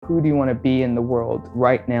who do you want to be in the world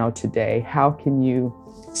right now, today? How can you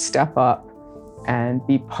step up and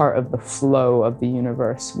be part of the flow of the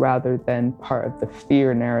universe rather than part of the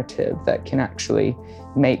fear narrative that can actually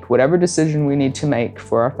make whatever decision we need to make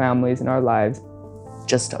for our families and our lives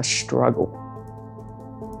just a struggle.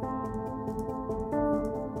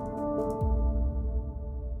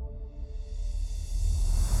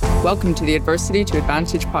 Welcome to the Adversity to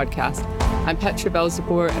Advantage podcast. I'm Petra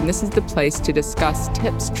Belzebor, and this is the place to discuss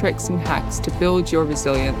tips, tricks, and hacks to build your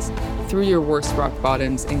resilience through your worst rock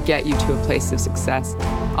bottoms and get you to a place of success.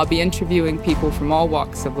 I'll be interviewing people from all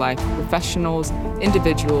walks of life, professionals,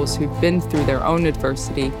 individuals who've been through their own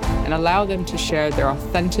adversity, and allow them to share their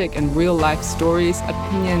authentic and real-life stories,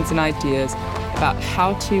 opinions, and ideas about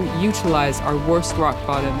how to utilize our worst rock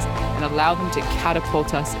bottoms and allow them to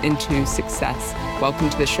catapult us into success. Welcome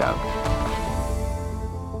to the show.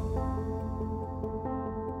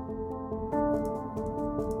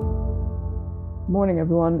 Morning,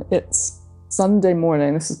 everyone. It's Sunday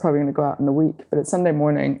morning. This is probably going to go out in the week, but it's Sunday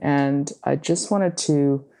morning, and I just wanted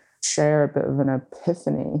to share a bit of an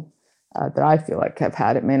epiphany that I feel like I've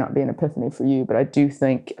had. It may not be an epiphany for you, but I do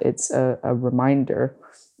think it's a reminder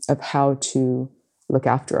of how to look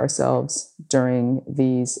after ourselves during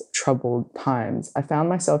these troubled times. I found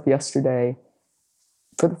myself yesterday,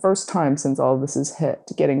 for the first time since all of this has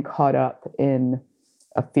hit, getting caught up in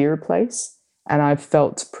a fear place. And I've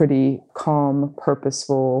felt pretty calm,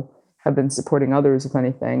 purposeful, have been supporting others, if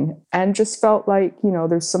anything, and just felt like,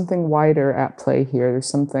 there's something wider at play here. There's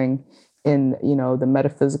something in, the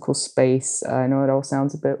metaphysical space. I know it all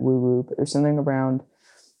sounds a bit woo-woo, but there's something around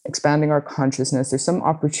expanding our consciousness. There's some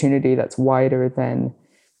opportunity that's wider than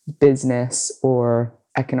business or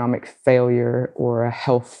economic failure or a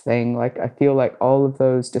health thing. Like, I feel like all of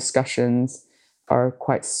those discussions are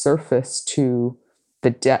quite surface to the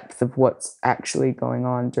depth of what's actually going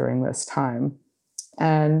on during this time.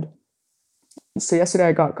 And so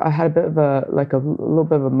yesterday I had a bit of a little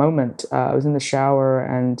bit of a moment. I was in the shower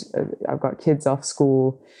and I've got kids off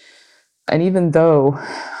school. And even though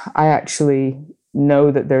I actually know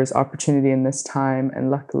that there's opportunity in this time, and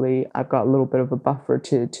luckily I've got a little bit of a buffer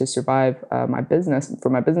to survive for my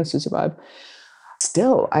business to survive,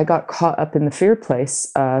 still I got caught up in the fear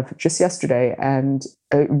place just yesterday, and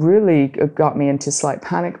it really got me into slight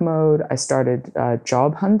panic mode. I started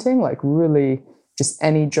job hunting, like really just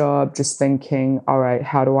any job, just thinking, all right,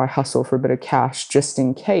 how do I hustle for a bit of cash just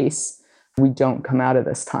in case we don't come out of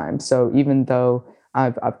this time? So even though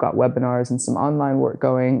I've got webinars and some online work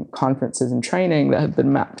going, conferences and training that have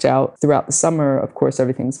been mapped out throughout the summer, of course,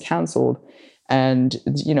 everything's canceled. And,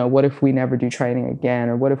 what if we never do training again?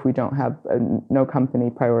 Or what if we don't have, no company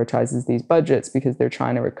prioritizes these budgets because they're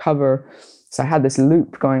trying to recover? So I had this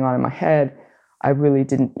loop going on in my head. I really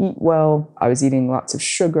didn't eat well. I was eating lots of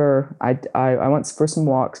sugar. I went for some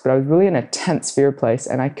walks, but I was really in a tense fear place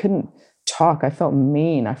and I couldn't talk. I felt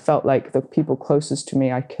mean. I felt like the people closest to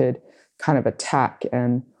me, I could kind of attack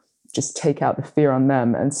and just take out the fear on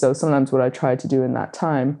them. And so sometimes what I tried to do in that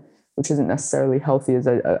time, which isn't necessarily healthy, is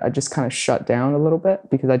I just kind of shut down a little bit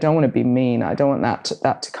because I don't want to be mean. I don't want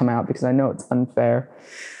that to come out because I know it's unfair.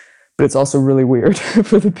 But it's also really weird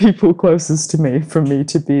for the people closest to me, for me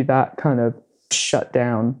to be that kind of shut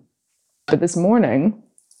down. But this morning,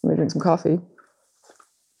 let me drink some coffee.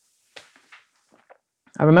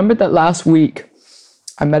 I remembered that last week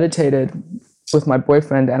I meditated with my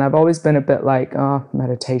boyfriend, and I've always been a bit like,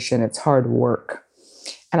 meditation, it's hard work.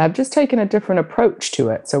 And I've just taken a different approach to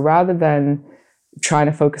it. So rather than trying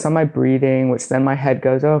to focus on my breathing, which then my head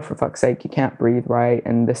goes, oh, for fuck's sake, you can't breathe right,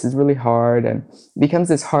 and this is really hard, and it becomes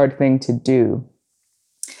this hard thing to do.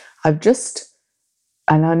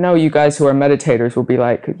 And I know you guys who are meditators will be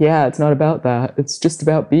like, yeah, it's not about that. It's just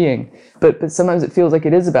about being. But sometimes it feels like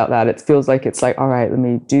it is about that. It feels like it's like, all right, let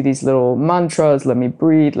me do these little mantras. Let me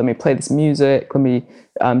breathe. Let me play this music. Let me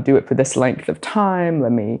do it for this length of time.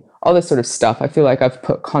 All this sort of stuff. I feel like I've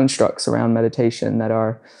put constructs around meditation that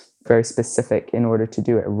are very specific in order to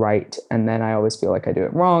do it right. And then I always feel like I do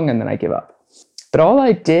it wrong, and then I give up. But all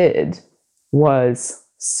I did was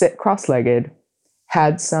sit cross-legged,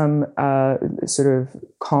 had some sort of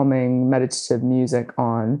calming meditative music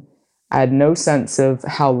on. I had no sense of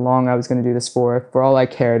how long I was going to do this for. For all I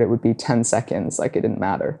cared, it would be 10 seconds, like it didn't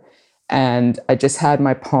matter. And I just had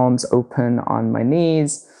my palms open on my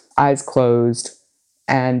knees, eyes closed,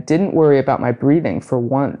 and didn't worry about my breathing for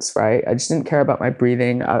once, right? I just didn't care about my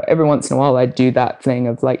breathing. Every once in a while, I'd do that thing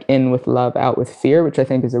of like in with love, out with fear, which I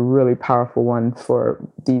think is a really powerful one for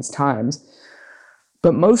these times.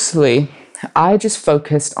 But mostly, I just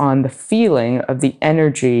focused on the feeling of the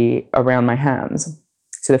energy around my hands.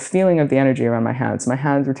 So to the feeling of the energy around my hands. My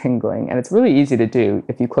hands were tingling, and it's really easy to do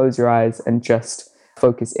if you close your eyes and just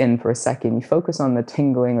focus in for a second. You focus on the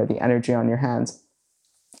tingling or the energy on your hands.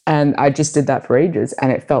 And I just did that for ages,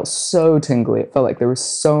 and it felt so tingly. It felt like there was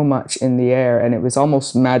so much in the air, and it was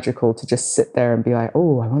almost magical to just sit there and be like,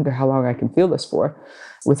 oh, I wonder how long I can feel this for,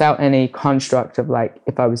 without any construct of like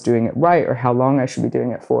if I was doing it right or how long I should be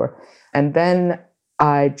doing it for. And then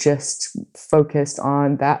I just focused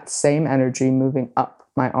on that same energy moving up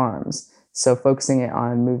my arms. So focusing it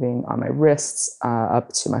on moving on my wrists, up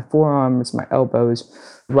to my forearms, my elbows,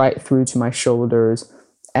 right through to my shoulders.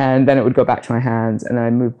 And then it would go back to my hands, and then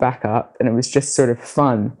I'd move back up. And it was just sort of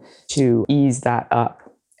fun to ease that up,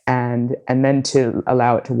 and then to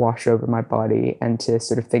allow it to wash over my body, and to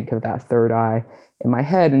sort of think of that third eye in my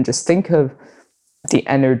head, and just think of the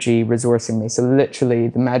energy resourcing me. So literally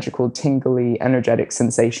the magical, tingly, energetic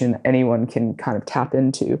sensation anyone can kind of tap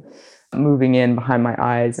into, moving in behind my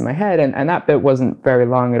eyes and my head. And that bit wasn't very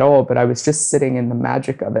long at all, but I was just sitting in the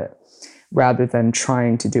magic of it rather than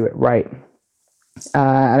trying to do it right.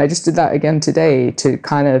 And I just did that again today to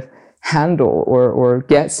kind of handle or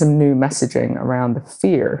get some new messaging around the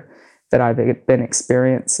fear that I've been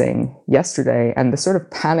experiencing yesterday, and the sort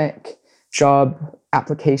of panic job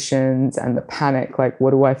applications, and the panic, like,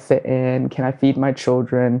 what do I fit in? Can I feed my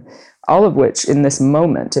children? All of which in this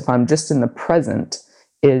moment, if I'm just in the present,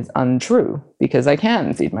 is untrue, because I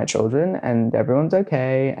can feed my children and everyone's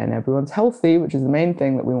okay and everyone's healthy, which is the main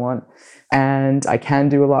thing that we want. And I can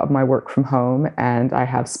do a lot of my work from home, and I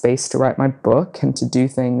have space to write my book and to do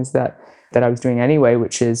things that I was doing anyway,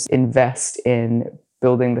 which is invest in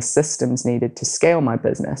building the systems needed to scale my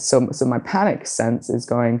business. So my panic sense is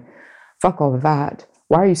going, fuck all of that.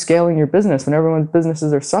 Why are you scaling your business when everyone's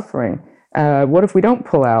businesses are suffering? What if we don't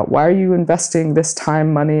pull out? Why are you investing this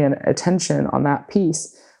time, money, and attention on that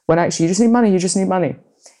piece when actually you just need money? You just need money.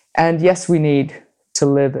 And yes, we need to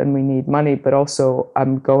live and we need money, but also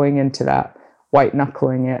I'm going into that white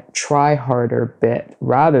knuckling it, try harder bit,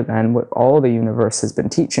 rather than what all the universe has been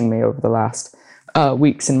teaching me over the last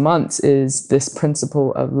weeks and months, is this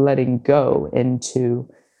principle of letting go into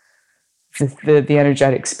the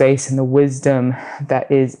energetic space and the wisdom that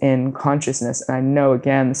is in consciousness. And I know,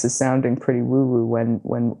 again, this is sounding pretty woo-woo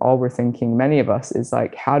when all we're thinking, many of us, is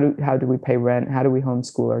like, how do we pay rent? How do we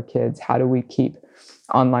homeschool our kids? How do we keep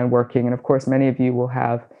online working? And of course, many of you will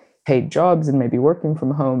have paid jobs and maybe working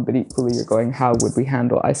from home, but equally you're going, how would we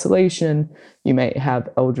handle isolation? You may have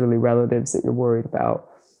elderly relatives that you're worried about.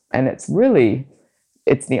 And it's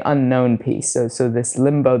the unknown piece. So this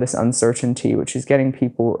limbo, this uncertainty, which is getting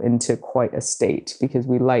people into quite a state, because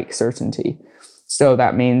we like certainty. So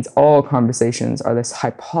that means all conversations are this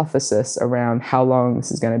hypothesis around how long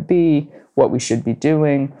this is going to be, what we should be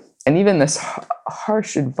doing, and even this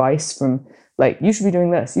harsh advice from, like, you should be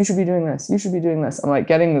doing this, you should be doing this, you should be doing this. I'm like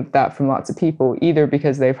getting that from lots of people, either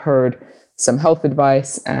because they've heard some health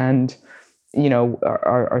advice and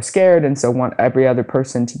are scared, and so want every other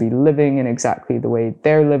person to be living in exactly the way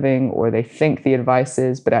they're living, or they think the advice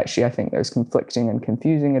is, but actually I think there's conflicting and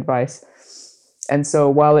confusing advice. And so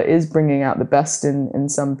while it is bringing out the best in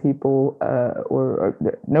some people, or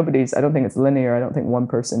nobody's, I don't think it's linear. I don't think one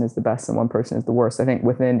person is the best and one person is the worst. I think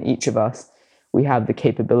within each of us, we have the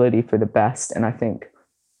capability for the best. And I think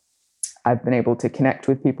I've been able to connect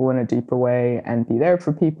with people in a deeper way and be there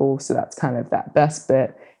for people. So that's kind of that best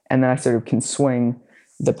bit. And then I sort of can swing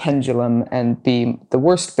the pendulum and be the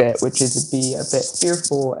worst bit, which is to be a bit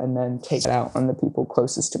fearful and then take it out on the people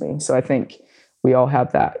closest to me. So I think we all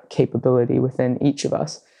have that capability within each of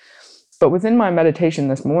us. But within my meditation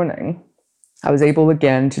this morning, I was able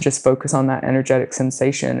again to just focus on that energetic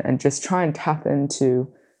sensation and just try and tap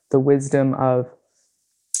into the wisdom of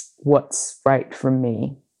what's right for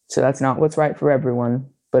me. So that's not what's right for everyone,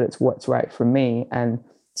 but it's what's right for me. And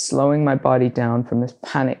slowing my body down from this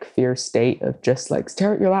panic fear state of just like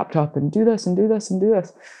stare at your laptop and do this and do this and do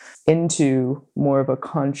this, into more of a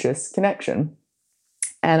conscious connection.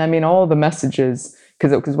 And I mean, all the messages,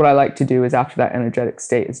 because what I like to do is after that energetic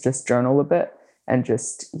state is just journal a bit and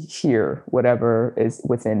just hear whatever is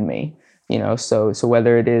within me, so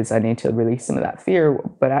whether it is I need to release some of that fear,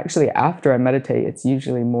 but actually after I meditate, it's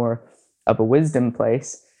usually more of a wisdom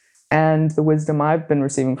place. And the wisdom I've been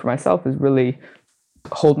receiving for myself is really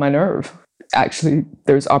hold my nerve. Actually,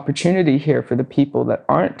 there's opportunity here for the people that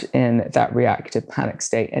aren't in that reactive panic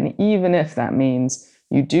state. And even if that means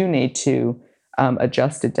you do need to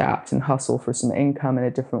adjust, adapt, and hustle for some income in a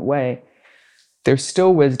different way, there's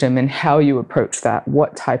still wisdom in how you approach that,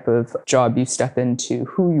 what type of job you step into,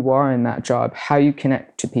 who you are in that job, how you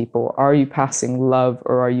connect to people. Are you passing love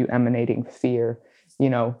or are you emanating fear?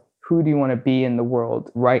 Who do you want to be in the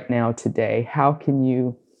world right now, today? How can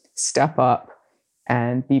you step up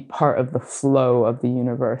and be part of the flow of the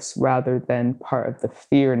universe rather than part of the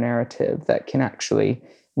fear narrative that can actually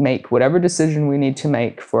make whatever decision we need to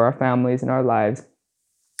make for our families and our lives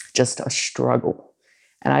just a struggle?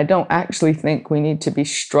 And I don't actually think we need to be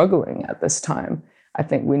struggling at this time. I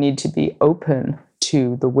think we need to be open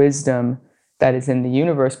to the wisdom that is in the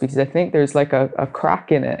universe, because I think there's like a crack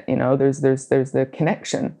in it. There's the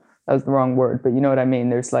connection. That was the wrong word, but you know what I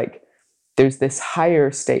mean? There's this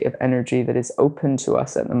higher state of energy that is open to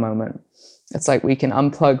us at the moment. It's like we can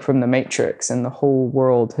unplug from the matrix, and the whole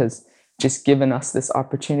world has just given us this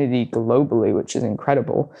opportunity globally, which is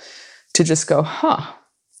incredible, to just go,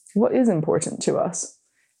 what is important to us?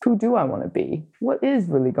 Who do I want to be? What is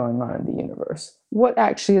really going on in the universe? What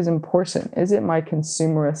actually is important? Is it my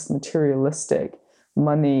consumerist, materialistic,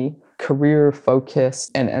 money, career focus?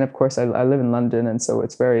 And of course, I live in London, and so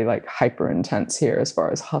it's very like hyper intense here as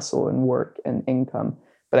far as hustle and work and income.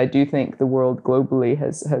 But I do think the world globally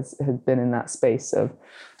has been in that space of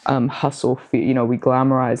hustle. We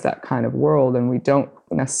glamorize that kind of world, and we don't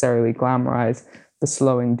necessarily glamorize the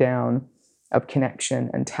slowing down of connection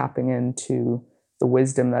and tapping into the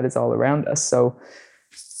wisdom that is all around us. So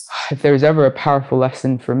if there's ever a powerful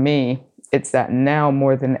lesson for me, it's that now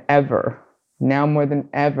more than ever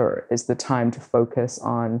is the time to focus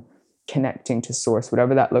on connecting to source,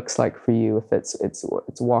 whatever that looks like for you. If it's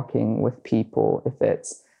walking with people, if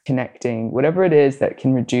it's connecting, whatever it is that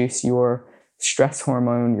can reduce your stress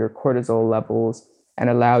hormone, your cortisol levels, and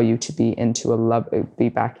allow you to be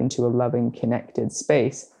back into a loving, connected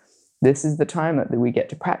space. This is the time that we get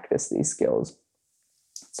to practice these skills.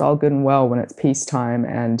 It's all good and well when it's peacetime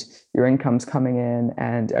and your income's coming in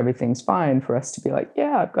and everything's fine for us to be like,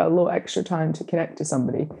 yeah, I've got a little extra time to connect to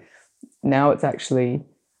somebody. Now it's actually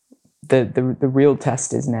the real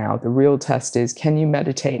test is now. The real test is, can you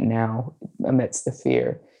meditate now amidst the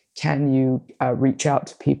fear? Can you reach out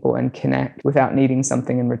to people and connect without needing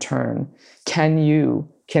something in return? Can you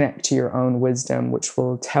connect to your own wisdom, which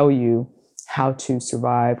will tell you how to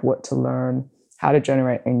survive, what to learn, how to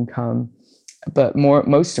generate income, but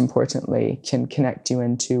most importantly, can connect you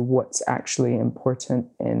into what's actually important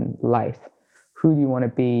in life? Who do you want to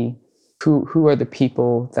be? Who are the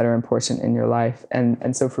people that are important in your life?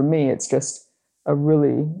 And so for me, it's just a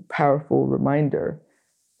really powerful reminder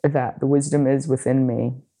that the wisdom is within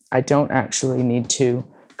me. I don't actually need to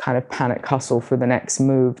kind of panic hustle for the next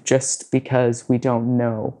move just because we don't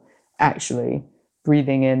know. Actually,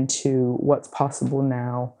 breathing into what's possible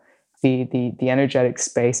now, the energetic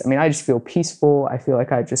space. I mean, I just feel peaceful. I feel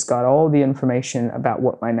like I just got all the information about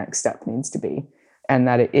what my next step needs to be, and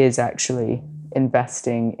that it is actually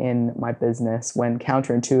investing in my business, when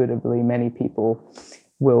counterintuitively many people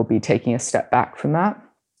will be taking a step back from that.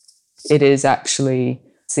 It is actually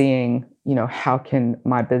seeing, how can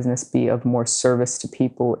my business be of more service to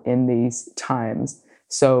people in these times?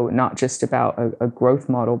 So not just about a growth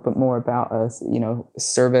model, but more about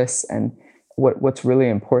service and what's really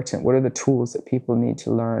important. What are the tools that people need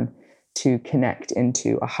to learn to connect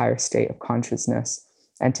into a higher state of consciousness,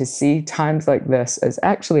 and to see times like this as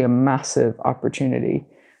actually a massive opportunity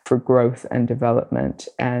for growth and development,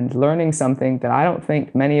 and learning something that I don't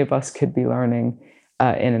think many of us could be learning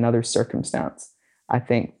in another circumstance. I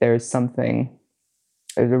think there's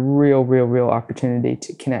a real opportunity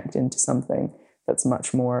to connect into something that's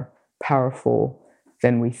much more powerful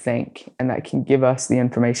than we think, and that can give us the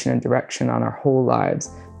information and direction on our whole lives,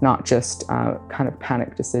 not just kind of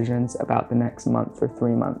panic decisions about the next month or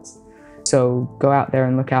 3 months. So go out there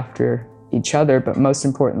and look after each other, but most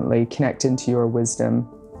importantly, connect into your wisdom,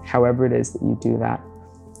 however it is that you do that.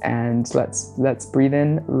 And let's breathe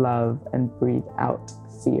in love and breathe out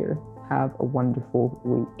fear. Have a wonderful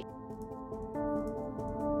week.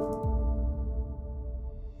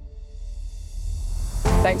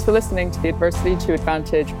 Thanks for listening to the Adversity to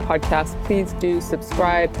Advantage podcast. Please do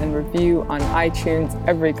subscribe and review on iTunes.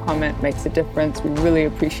 Every comment makes a difference. We really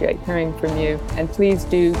appreciate hearing from you. And please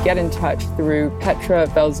do get in touch through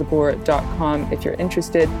petravelzeboer.com if you're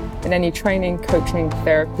interested in any training, coaching,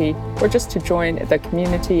 therapy, or just to join the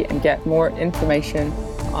community and get more information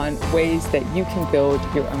on ways that you can build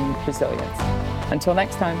your own resilience. Until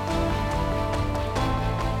next time.